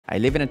I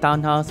live in a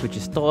townhouse which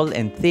is tall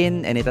and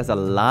thin, and it has a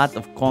lot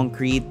of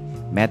concrete,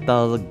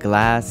 metal,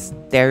 glass,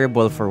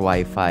 terrible for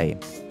Wi-Fi.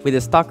 With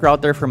a stock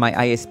router for my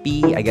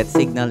ISP, I get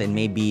signal in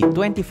maybe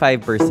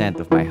 25%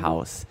 of my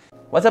house.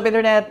 What's up,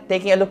 Internet?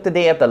 Taking a look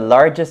today at the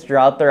largest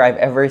router I've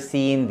ever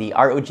seen, the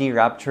ROG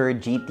Rapture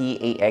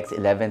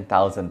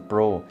GT-AX11000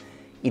 Pro.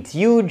 It's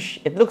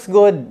huge, it looks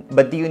good,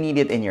 but do you need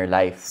it in your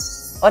life?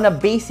 On a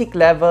basic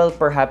level,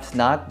 perhaps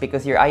not,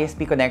 because your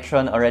ISP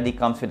connection already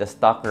comes with a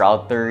stock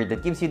router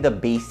that gives you the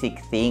basic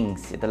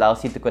things. It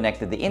allows you to connect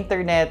to the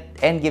internet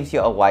and gives you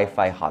a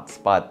Wi-Fi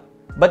hotspot.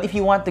 But if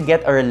you want to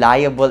get a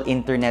reliable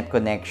internet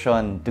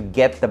connection to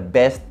get the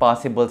best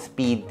possible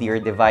speed to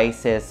your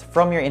devices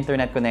from your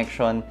internet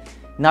connection,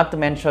 not to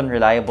mention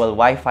reliable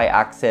Wi-Fi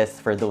access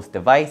for those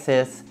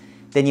devices,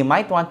 then you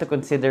might want to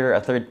consider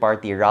a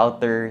third-party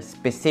router,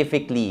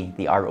 specifically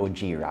the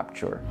ROG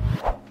Rapture.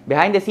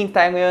 Behind the scenes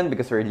tayo ngayon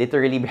because we're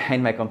literally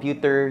behind my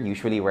computer,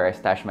 usually where I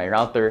stash my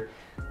router.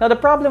 Now, the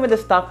problem with the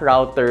stock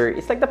router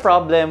is like the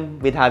problem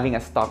with having a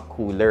stock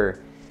cooler.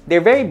 They're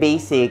very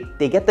basic,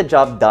 they get the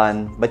job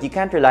done, but you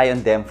can't rely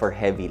on them for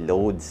heavy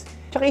loads.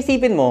 Tsaka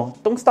isipin mo,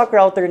 tong stock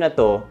router na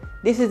to,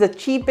 this is the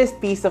cheapest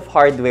piece of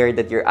hardware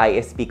that your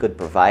ISP could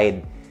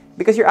provide.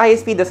 Because your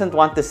ISP doesn't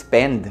want to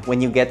spend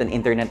when you get an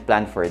internet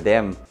plan for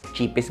them.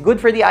 Cheap is good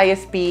for the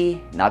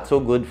ISP, not so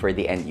good for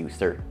the end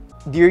user.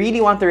 Do you really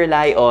want to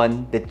rely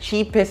on the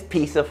cheapest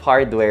piece of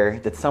hardware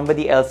that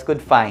somebody else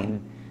could find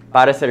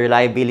para sa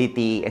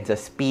reliability and sa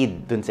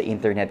speed dun sa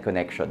internet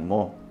connection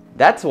mo?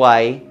 That's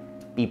why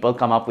people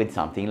come up with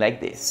something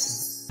like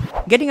this.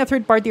 Getting a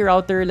third-party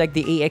router like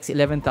the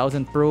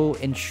AX11000 Pro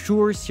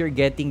ensures you're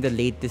getting the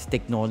latest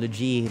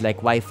technology like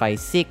Wi-Fi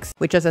 6,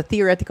 which has a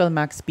theoretical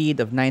max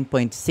speed of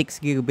 9.6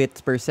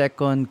 gigabits per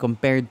second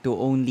compared to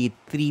only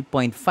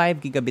 3.5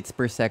 gigabits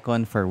per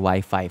second for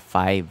Wi-Fi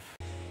 5.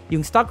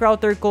 Yung stock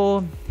router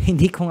ko,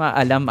 hindi ko nga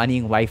alam ano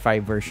yung Wi-Fi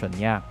version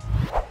niya.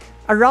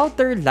 A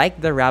router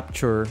like the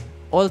Rapture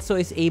also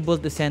is able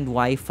to send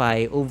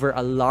Wi-Fi over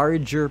a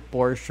larger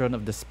portion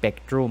of the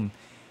spectrum,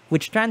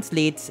 which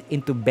translates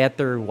into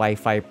better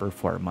Wi-Fi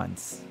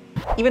performance.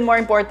 Even more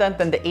important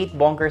than the 8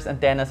 bonkers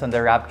antennas on the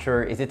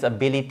Rapture is its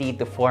ability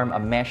to form a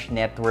mesh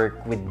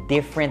network with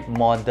different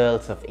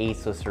models of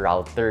ASUS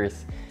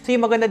routers. So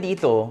yung maganda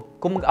dito,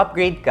 kung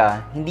mag-upgrade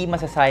ka, hindi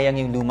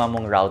masasayang yung luma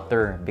mong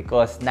router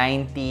because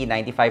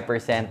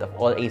 90-95% of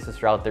all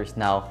ASUS routers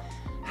now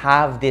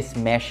have this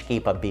mesh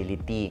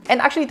capability.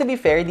 And actually, to be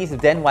fair, these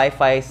Zen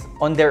Wi-Fis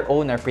on their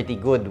own are pretty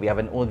good. We have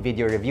an old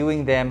video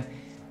reviewing them.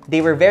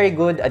 They were very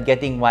good at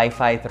getting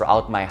Wi-Fi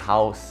throughout my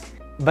house.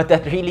 But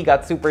that really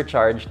got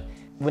supercharged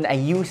when I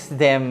used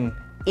them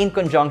in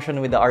conjunction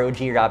with the ROG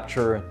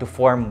Rapture to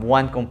form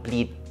one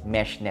complete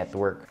mesh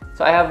network.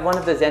 So I have one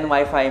of the Zen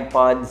Wi-Fi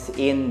pods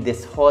in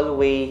this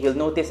hallway. You'll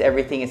notice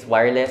everything is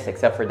wireless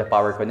except for the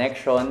power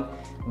connection.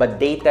 But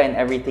data and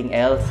everything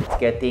else,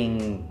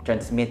 it's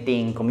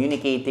transmitting,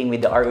 communicating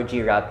with the ROG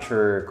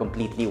Rapture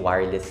completely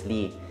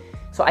wirelessly.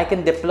 So I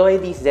can deploy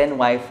these Zen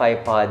Wi-Fi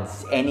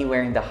pods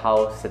anywhere in the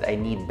house that I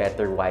need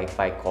better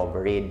Wi-Fi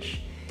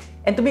coverage.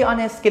 And to be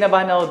honest,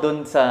 kinabahan ako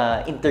dun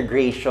sa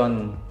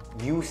integration,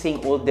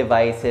 using old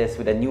devices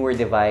with a newer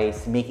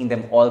device, making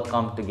them all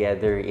come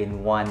together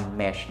in one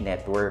mesh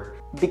network.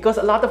 Because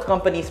a lot of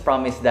companies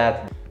promise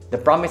that. The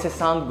promises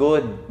sound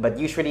good, but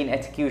usually in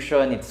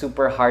execution, it's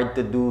super hard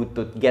to do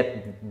to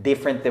get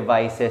different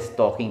devices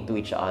talking to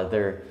each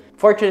other.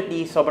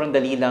 Fortunately, sobrang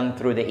dali lang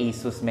through the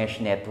ASUS mesh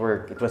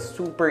network. It was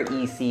super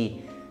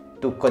easy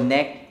to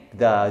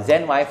connect the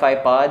Zen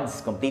Wi-Fi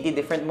pods, completely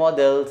different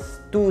models,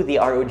 to the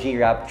ROG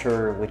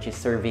Rapture, which is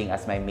serving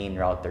as my main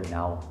router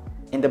now.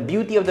 And the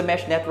beauty of the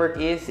mesh network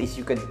is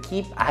you can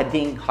keep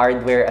adding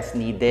hardware as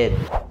needed.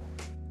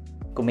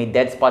 Kung may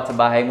dead spot sa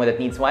bahay mo that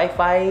needs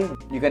Wi-Fi,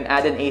 you can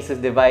add an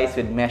ASUS device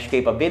with mesh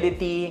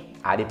capability,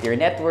 add it to your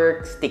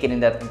network, stick it in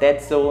that dead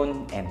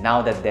zone, and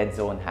now that dead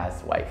zone has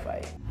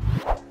Wi-Fi.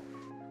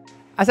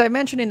 As I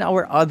mentioned in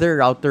our other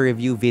router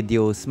review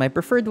videos, my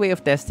preferred way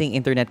of testing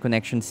internet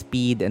connection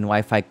speed and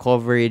Wi-Fi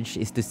coverage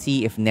is to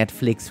see if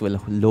Netflix will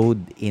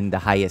load in the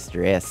highest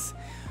res.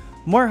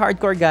 More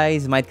hardcore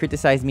guys might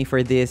criticize me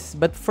for this,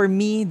 but for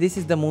me, this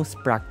is the most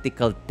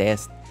practical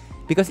test.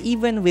 Because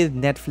even with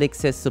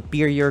Netflix's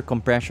superior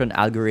compression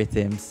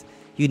algorithms,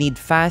 you need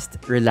fast,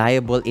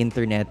 reliable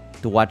internet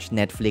to watch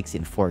Netflix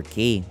in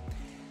 4K.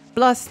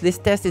 Plus, this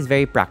test is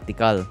very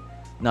practical.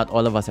 Not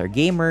all of us are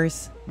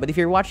gamers, but if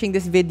you're watching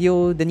this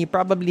video, then you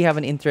probably have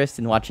an interest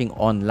in watching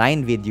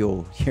online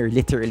video. You're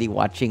literally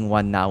watching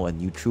one now on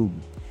YouTube.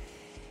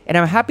 And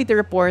I'm happy to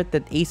report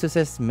that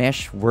ASUS's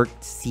mesh worked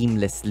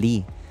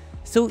seamlessly.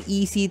 So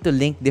easy to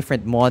link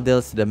different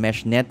models to the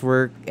mesh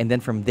network, and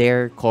then from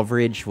there,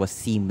 coverage was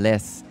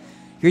seamless.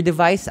 Your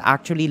device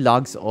actually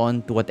logs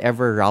on to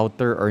whatever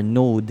router or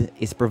node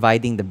is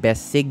providing the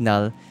best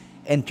signal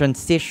and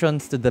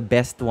transitions to the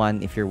best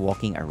one if you're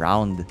walking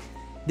around.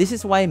 This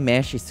is why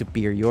mesh is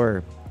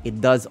superior.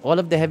 It does all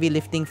of the heavy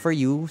lifting for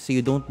you, so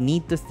you don't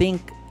need to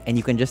think and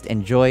you can just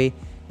enjoy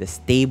the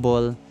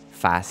stable,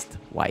 fast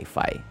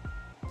Wi-Fi.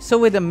 So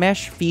with the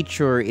mesh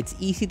feature, it's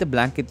easy to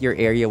blanket your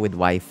area with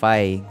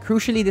Wi-Fi.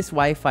 Crucially, this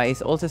Wi-Fi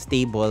is also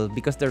stable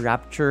because the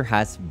Rapture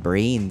has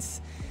brains.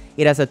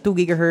 It has a 2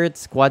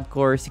 GHz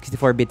quad-core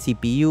 64-bit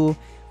CPU,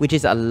 which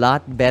is a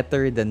lot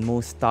better than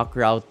most stock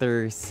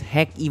routers,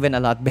 heck, even a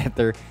lot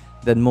better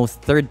than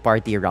most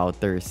third-party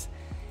routers.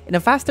 And a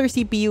faster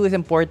CPU is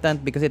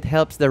important because it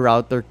helps the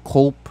router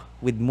cope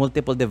with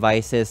multiple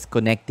devices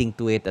connecting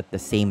to it at the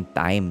same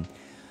time.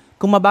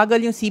 Kung mabagal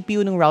yung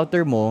CPU ng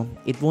router mo,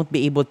 it won't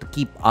be able to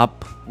keep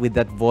up with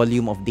that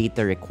volume of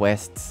data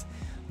requests.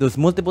 Those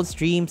multiple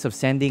streams of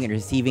sending and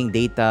receiving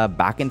data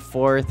back and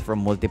forth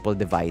from multiple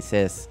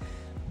devices.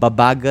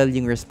 Babagal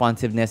yung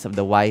responsiveness of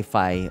the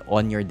Wi-Fi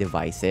on your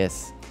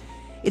devices.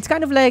 It's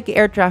kind of like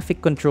air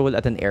traffic control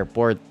at an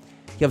airport.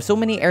 You have so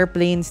many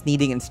airplanes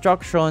needing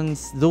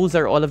instructions, those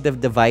are all of the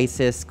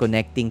devices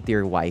connecting to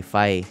your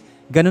Wi-Fi.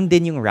 Ganun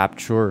din yung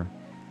Rapture.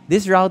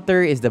 This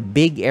router is the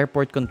big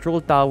airport control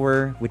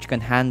tower which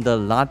can handle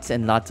lots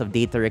and lots of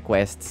data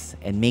requests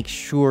and make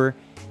sure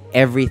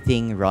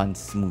everything runs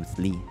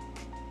smoothly.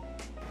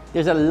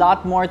 There's a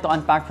lot more to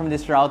unpack from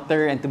this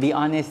router, and to be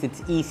honest,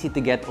 it's easy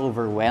to get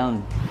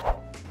overwhelmed.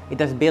 It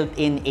has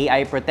built-in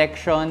AI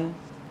protection,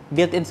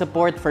 built-in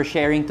support for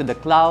sharing to the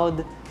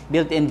cloud,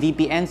 built-in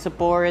VPN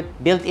support,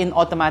 built-in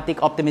automatic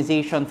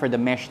optimization for the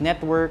mesh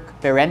network,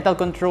 parental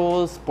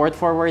controls, port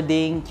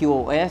forwarding,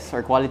 QoS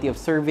or quality of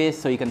service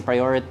so you can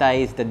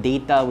prioritize the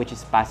data which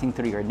is passing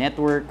through your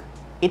network.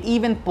 It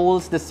even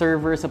polls the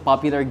servers of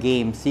popular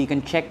games so you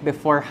can check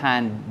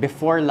beforehand,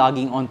 before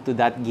logging onto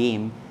that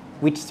game,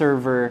 which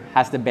server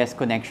has the best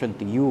connection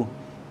to you.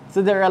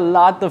 So there are a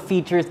lot of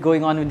features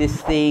going on with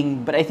this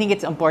thing, but I think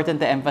it's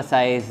important to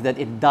emphasize that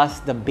it does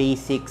the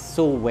basics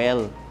so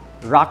well.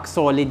 Rock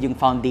solid yung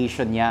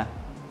foundation niya,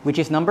 which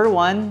is number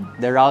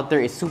 1, the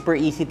router is super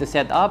easy to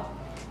set up.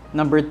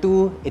 Number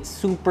 2, it's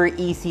super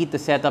easy to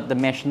set up the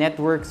mesh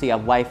network so you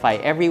have Wi-Fi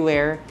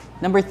everywhere.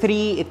 Number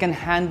 3, it can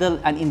handle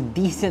an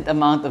indecent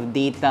amount of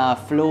data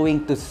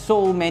flowing to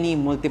so many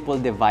multiple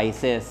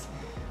devices.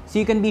 So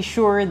you can be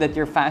sure that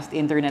your fast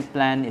internet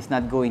plan is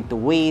not going to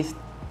waste.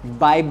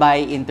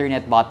 Bye-bye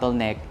internet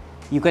bottleneck.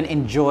 You can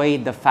enjoy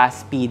the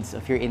fast speeds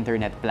of your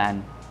internet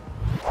plan.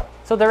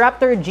 So the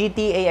Rapture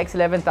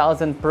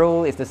GT-AX11000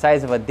 Pro is the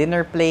size of a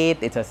dinner plate,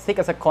 it's as thick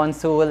as a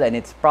console, and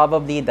it's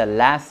probably the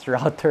last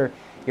router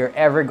you're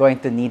ever going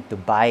to need to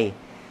buy.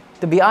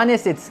 To be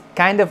honest, it's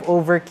kind of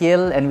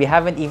overkill, and we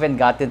haven't even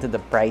gotten to the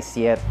price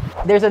yet.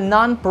 There's a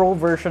non-Pro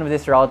version of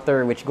this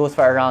router which goes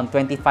for around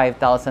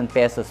 25,000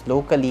 pesos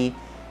locally,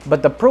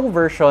 but the Pro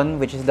version,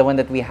 which is the one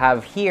that we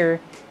have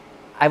here,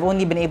 I've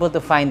only been able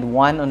to find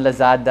one on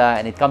Lazada,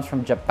 and it comes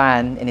from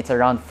Japan, and it's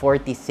around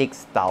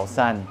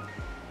 46,000.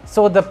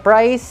 So the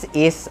price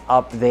is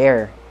up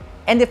there.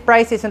 And if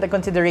price isn't a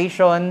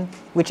consideration,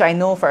 which I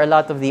know for a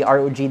lot of the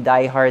ROG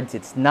diehards,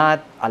 it's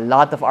not. A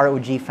lot of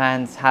ROG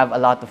fans have a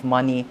lot of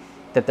money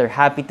that they're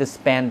happy to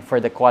spend for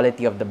the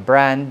quality of the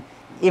brand.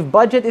 If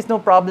budget is no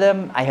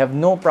problem, I have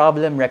no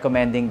problem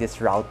recommending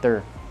this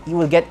router. You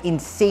will get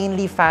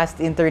insanely fast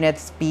internet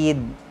speed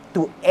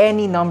to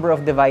any number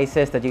of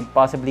devices that you'd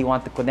possibly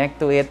want to connect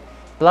to it,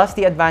 plus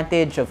the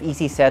advantage of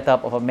easy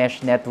setup of a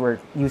mesh network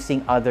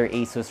using other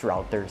ASUS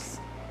routers.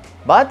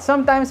 But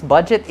sometimes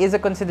budget is a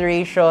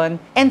consideration,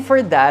 and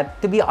for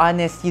that, to be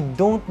honest, you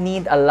don't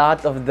need a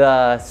lot of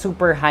the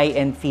super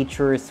high-end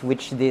features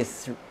which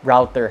this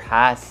router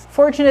has.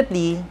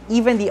 Fortunately,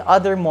 even the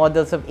other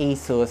models of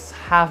ASUS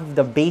have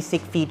the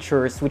basic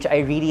features which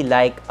I really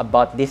like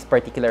about this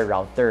particular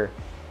router.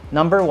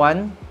 Number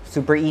 1,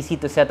 super easy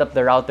to set up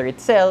the router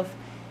itself,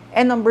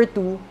 and number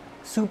 2,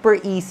 super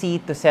easy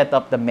to set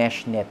up the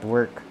mesh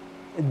network.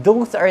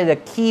 Those are the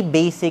key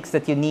basics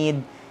that you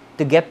need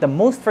to get the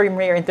most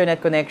firmware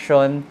internet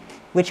connection,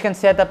 which can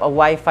set up a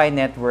Wi-Fi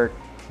network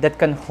that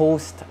can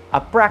host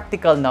a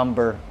practical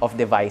number of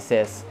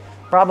devices,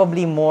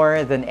 probably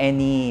more than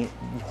any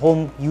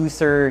home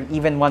user,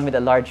 even one with a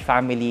large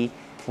family,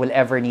 will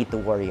ever need to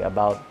worry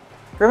about.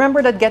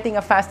 Remember that getting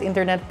a fast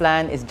internet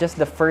plan is just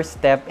the first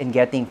step in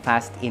getting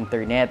fast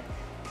internet.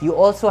 You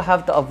also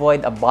have to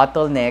avoid a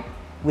bottleneck,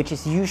 which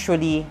is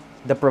usually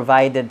the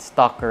provided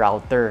stock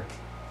router.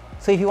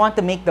 So if you want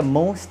to make the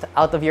most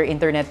out of your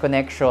internet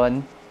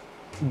connection,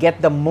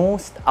 get the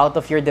most out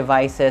of your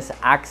devices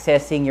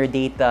accessing your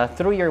data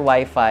through your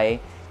Wi-Fi,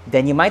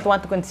 then you might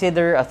want to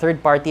consider a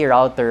third-party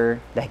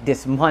router like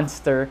this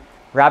monster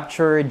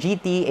Rapture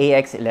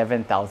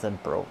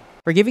GT-AX11000 Pro.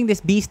 We're giving this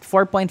beast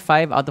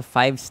 4.5 out of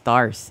 5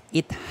 stars.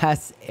 It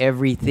has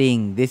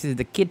everything. This is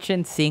the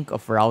kitchen sink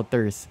of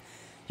routers.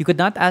 You could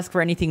not ask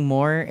for anything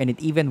more, and it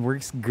even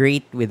works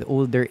great with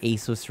older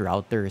ASUS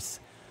routers.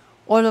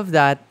 All of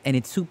that, and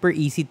it's super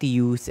easy to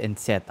use and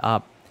set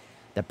up.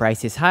 The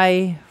price is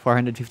high,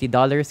 $450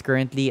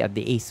 currently at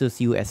the ASUS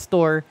US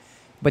store,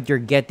 but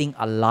you're getting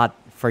a lot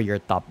for your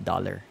top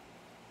dollar.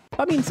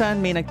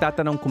 Paminsan may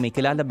nagtatanong kung may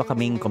kilala ba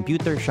kaming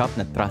computer shop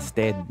na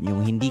trusted,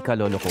 yung hindi ka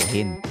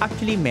lolokohin.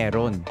 Actually,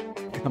 meron.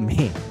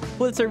 Kami.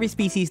 Full service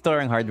PC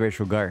store ang Hardware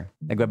Sugar.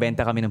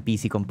 Nagbabenta kami ng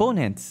PC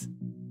components,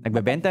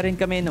 Nagbebenta rin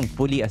kami ng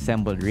fully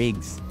assembled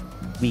rigs.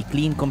 We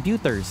clean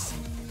computers.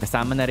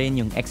 Kasama na rin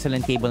yung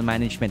excellent cable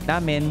management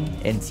namin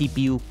and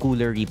CPU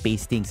cooler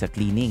repasting sa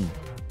cleaning.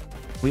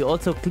 We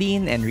also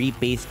clean and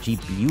repaste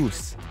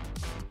GPUs.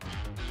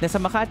 Nasa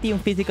Makati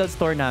yung physical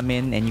store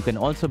namin and you can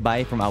also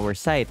buy from our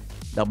site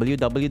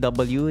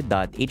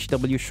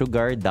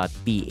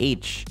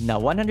www.hwsugar.ph na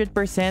 100%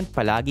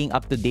 palaging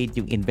up-to-date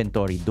yung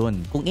inventory dun.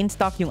 Kung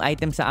in-stock yung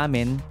item sa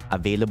amin,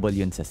 available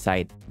yun sa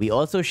site. We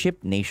also ship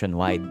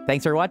nationwide.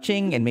 Thanks for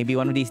watching and maybe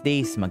one of these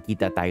days,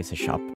 magkita tayo sa shop.